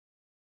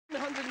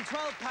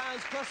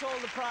£112 plus all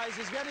the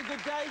prizes. We had a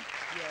good day?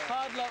 Yeah.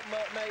 Hard luck,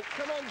 mate.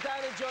 Come on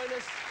down and join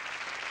us.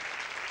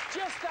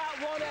 Just that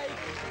 1-8.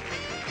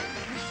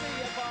 See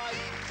you, bye.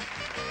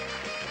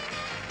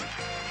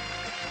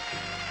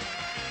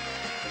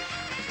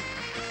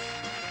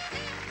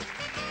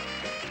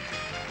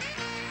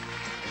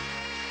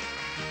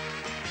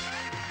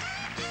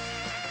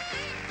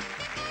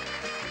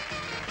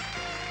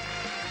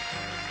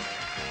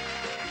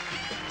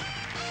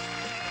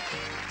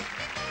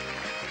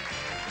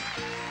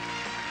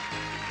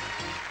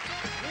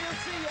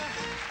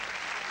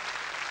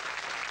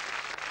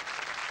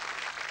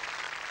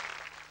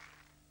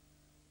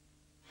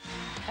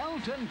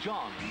 Elton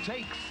John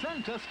takes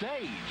centre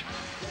stage.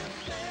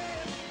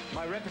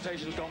 My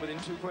reputation's gone within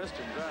 2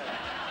 questions, right?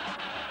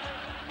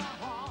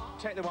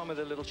 Take the one with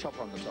a little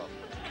chopper on the top.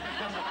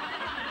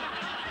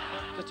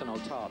 Just an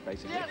old tart,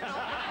 basically.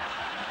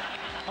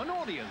 An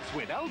audience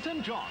with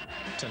Elton John.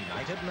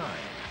 Tonight at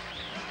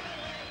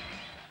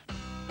 9.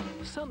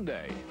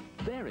 Sunday,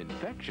 they're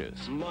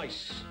infectious.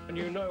 Mice. And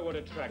you know what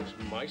attracts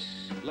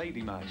mice?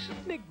 Lady mice.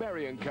 Nick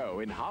Berry & Co.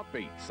 in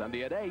Heartbeat,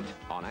 Sunday at 8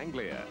 on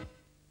Anglia.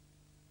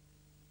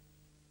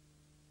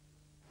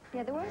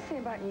 Yeah, the worst thing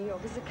about New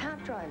York is the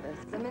cab drivers.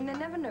 I mean, they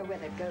never know where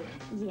they're going.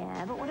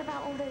 Yeah, but what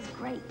about all those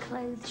great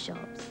clothes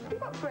shops? We've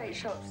got great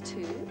shops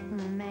too.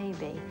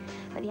 Maybe.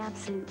 But the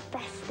absolute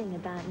best thing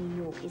about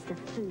New York is the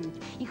food.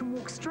 You can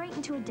walk straight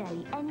into a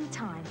deli any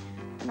time,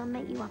 and they'll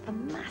make you up a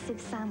massive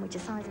sandwich the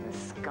size of a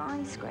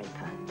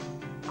skyscraper.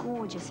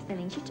 Gorgeous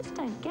fillings you just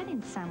don't get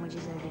in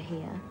sandwiches over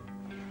here.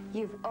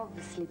 You've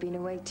obviously been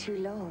away too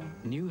long.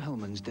 New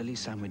Hellmann's Deli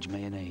Sandwich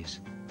Mayonnaise.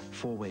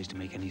 4 ways to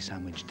make any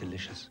sandwich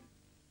delicious.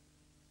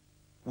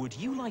 Would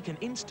you like an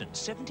instant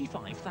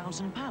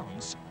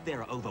 £75,000? There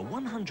are over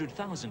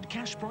 100,000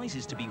 cash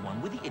prizes to be won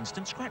with the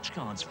instant scratch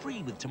cards,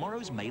 free with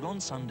tomorrow's Mail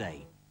on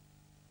Sunday.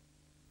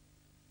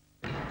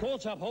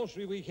 Courts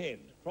Upholstery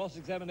Weekend.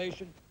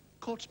 Cross-examination.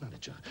 Courts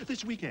Manager,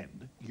 this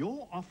weekend,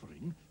 you're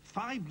offering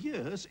 5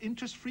 years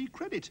interest-free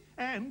credit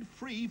and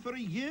free for a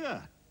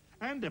year.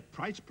 And a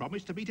price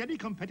promise to beat any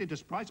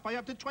competitor's price by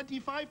up to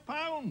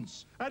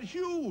 £25. And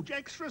huge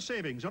extra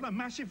savings on a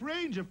massive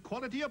range of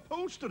quality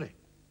upholstery.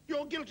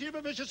 You're guilty of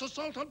a vicious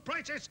assault on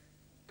prices.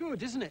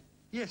 Good, isn't it?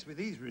 Yes, with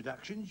these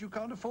reductions, you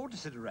can't afford to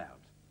sit around.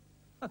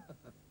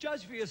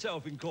 Judge for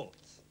yourself in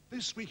courts.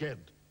 This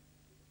weekend.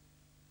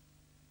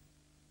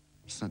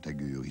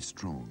 Saint-Agur is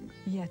strong.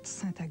 Yet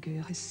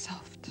Saint-Agur is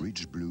soft.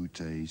 Rich blue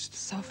taste.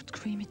 Soft,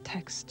 creamy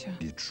texture.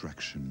 The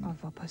attraction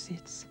of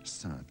opposites.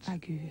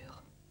 Saint-Agur.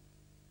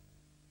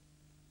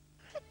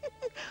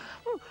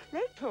 Oh,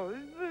 they told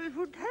me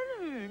for 10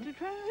 minutes to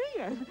try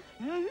again.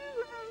 Now you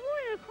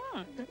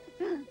can't.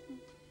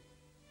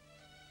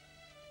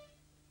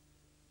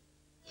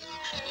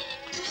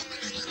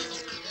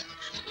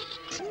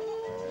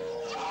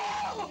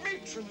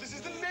 Matron, this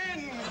is the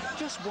men!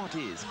 Just what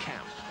is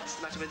camp? What's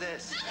the matter with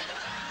this?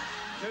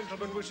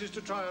 Gentleman wishes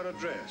to try on a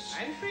dress.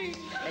 I'm free.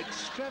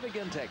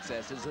 Extravagant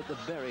excesses at the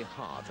very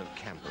heart of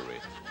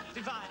campery.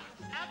 Divine.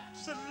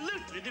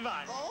 Absolutely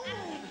divine. Oh,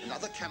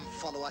 another camp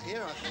follower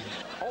here, I think.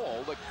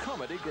 All the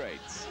comedy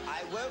greats.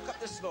 I woke up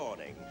this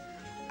morning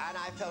and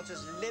I felt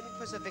as limp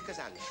as a vicar's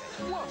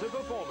handshake. What a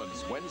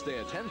performance! Wednesday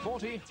at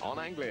 10:40 on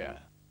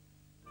Anglia.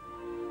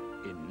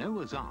 In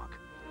Noah's Ark,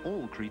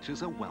 all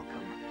creatures are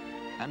welcome.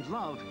 And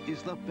love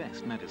is the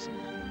best medicine.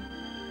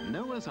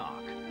 Noah's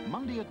Ark,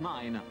 Monday at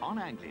 9 on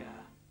Anglia.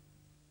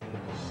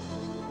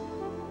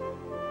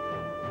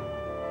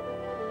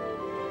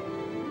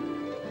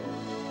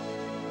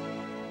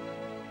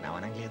 Now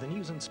on Anglia, the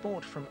news and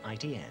sport from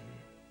ITN.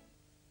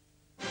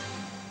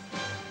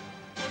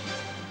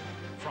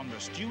 From the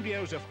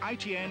studios of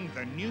ITN,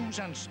 the news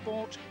and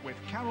sport with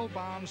Carol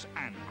Barnes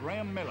and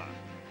Graham Miller.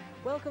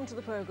 Welcome to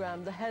the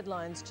programme. The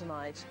headlines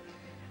tonight.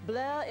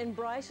 Blair in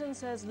Brighton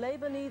says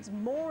Labour needs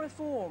more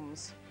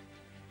reforms.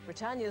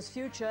 Britannia's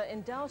future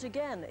in doubt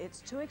again.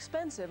 It's too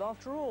expensive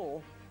after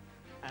all.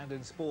 And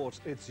in sport,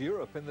 it's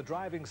Europe in the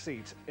driving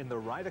seat in the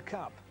Ryder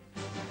Cup.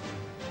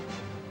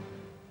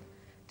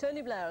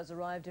 Tony Blair has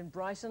arrived in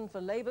Brighton for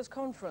Labour's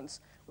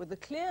conference with the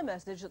clear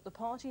message that the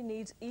party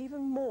needs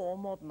even more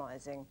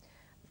modernising.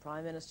 The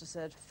Prime Minister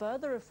said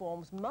further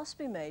reforms must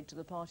be made to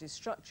the party's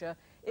structure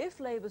if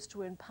Labour's to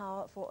win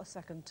power for a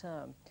second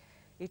term.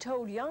 He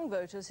told young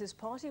voters his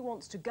party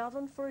wants to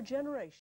govern for a generation.